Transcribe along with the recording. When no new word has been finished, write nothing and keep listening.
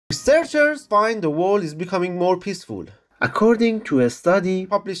Researchers find the world is becoming more peaceful. According to a study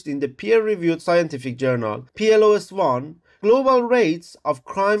published in the peer-reviewed scientific journal PLOS1, global rates of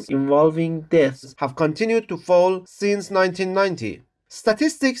crime involving deaths have continued to fall since 1990.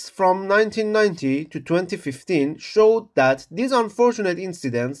 Statistics from 1990 to 2015 showed that these unfortunate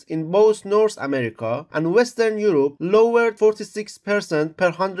incidents in both North America and Western Europe lowered 46% per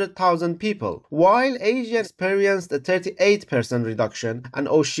 100,000 people, while Asia experienced a 38% reduction and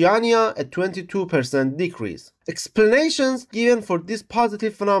Oceania a 22% decrease. Explanations given for this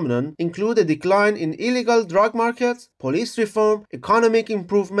positive phenomenon include a decline in illegal drug markets, police reform, economic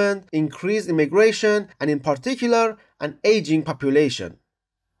improvement, increased immigration, and in particular, an aging population.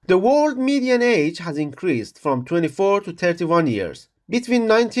 The world median age has increased from 24 to 31 years between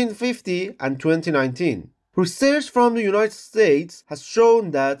 1950 and 2019. Research from the United States has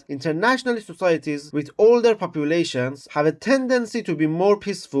shown that international societies with older populations have a tendency to be more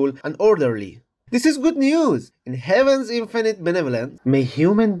peaceful and orderly. This is good news. In heaven's infinite benevolence, may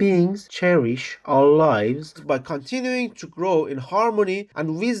human beings cherish our lives by continuing to grow in harmony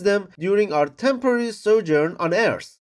and wisdom during our temporary sojourn on earth.